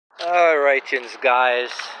Alright,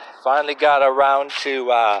 guys, finally got around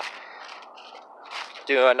to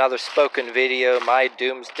do another spoken video, my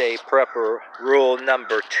Doomsday Prepper rule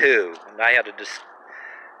number 2. And I had to just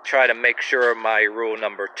try to make sure my rule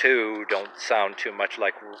number 2 don't sound too much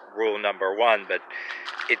like rule number 1, but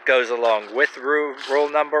it goes along with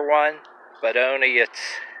rule number 1, but only it's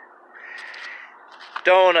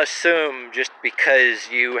don't assume just because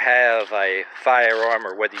you have a firearm,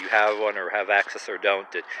 or whether you have one or have access or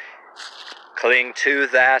don't, that cling to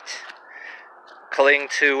that. Cling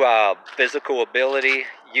to physical ability.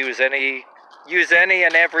 Use any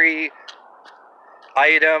and every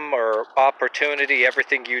item or opportunity,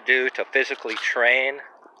 everything you do to physically train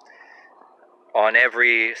on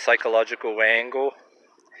every psychological angle.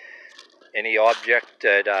 Any object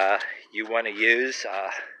that you want to use.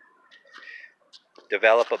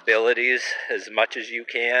 Develop abilities as much as you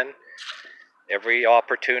can. Every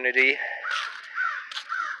opportunity.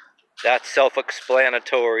 That's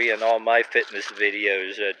self-explanatory in all my fitness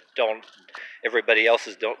videos. Everybody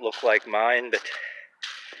else's don't look like mine, but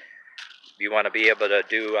you want to be able to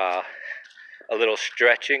do a little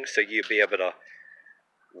stretching so you'll be able to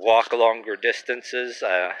walk longer distances.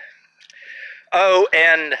 Oh,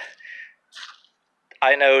 and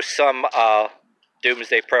I know some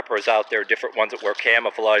Doomsday Preppers out there, different ones that wear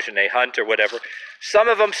camouflage and they hunt or whatever. Some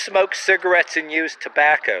of them smoke cigarettes and use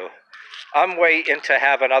tobacco. I'm way into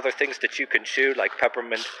having other things that you can chew, like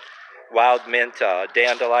peppermint, wild mint,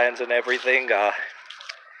 dandelions and everything.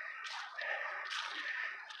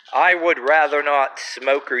 I would rather not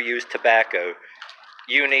smoke or use tobacco.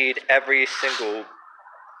 You need every single,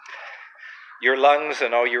 your lungs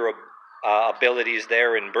and all your abilities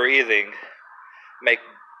there in breathing make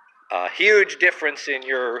a huge difference in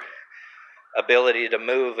your ability to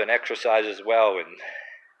move and exercise as well. And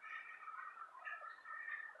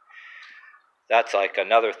that's like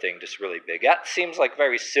another thing that's really big. That seems like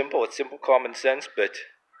very simple. It's simple common sense, but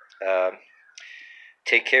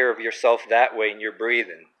take care of yourself that way in your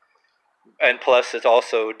breathing. And plus, it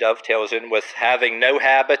also dovetails in with having no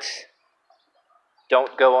habits.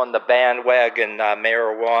 Don't go on the bandwagon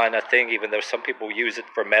marijuana thing, even though some people use it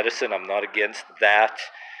for medicine. I'm not against that.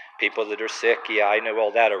 People that are sick, yeah, I know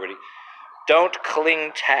all that already. Don't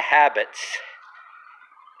cling to habits,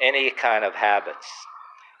 any kind of habits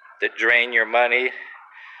that drain your money,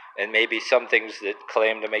 and maybe some things that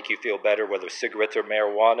claim to make you feel better, whether cigarettes or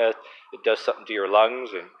marijuana. It does something to your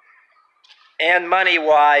lungs, and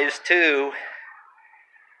money-wise too.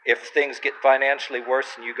 If things get financially worse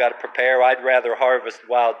and you got to prepare, I'd rather harvest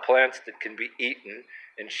wild plants that can be eaten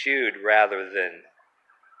and chewed rather than.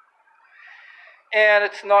 And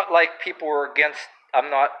it's not like people were against. I'm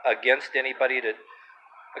not against anybody that.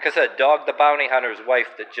 Like I said, Dog the Bounty Hunter's wife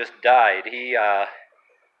that just died. He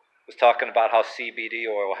was talking about how CBD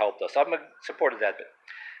oil helped us. I'm supported that, but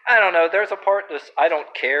I don't know. There's a part that I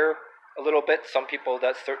don't care a little bit. Some people,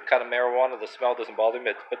 that certain kind of marijuana, the smell doesn't bother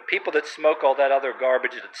me. But people that smoke all that other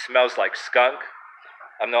garbage that smells like skunk,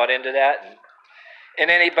 I'm not into that.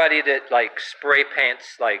 And anybody that like spray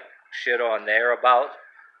paints like shit on there about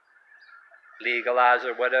legalize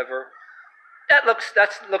or whatever, that looks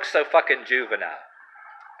so fucking juvenile.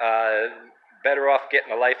 Better off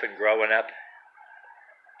getting a life and growing up.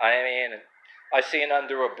 I mean, I seen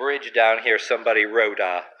under a bridge down here somebody wrote,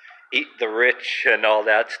 eat the rich and all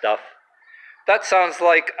that stuff. That sounds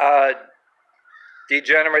like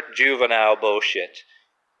degenerate juvenile bullshit.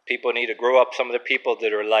 People need to grow up. Some of the people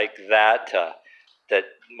that are like that, that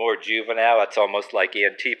more juvenile, it's almost like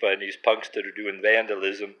Antifa and these punks that are doing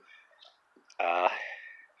vandalism.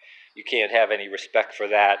 You can't have any respect for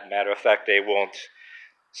that. Matter of fact, they won't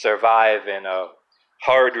survive in a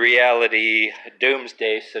hard reality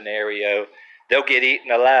doomsday scenario. They'll get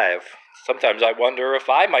eaten alive. Sometimes I wonder if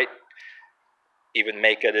I might even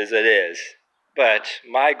make it as it is. But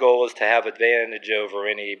my goal is to have advantage over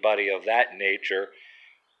anybody of that nature.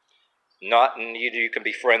 Not in you can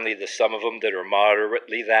be friendly to some of them that are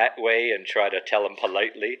moderately that way and try to tell them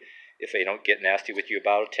politely. If they don't get nasty with you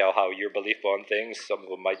about it, tell how your belief on things. Some of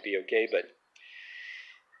them might be okay, but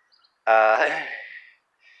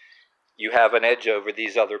you have an edge over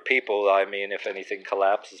these other people. I mean, if anything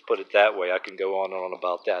collapses, put it that way. I can go on and on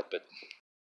about that, but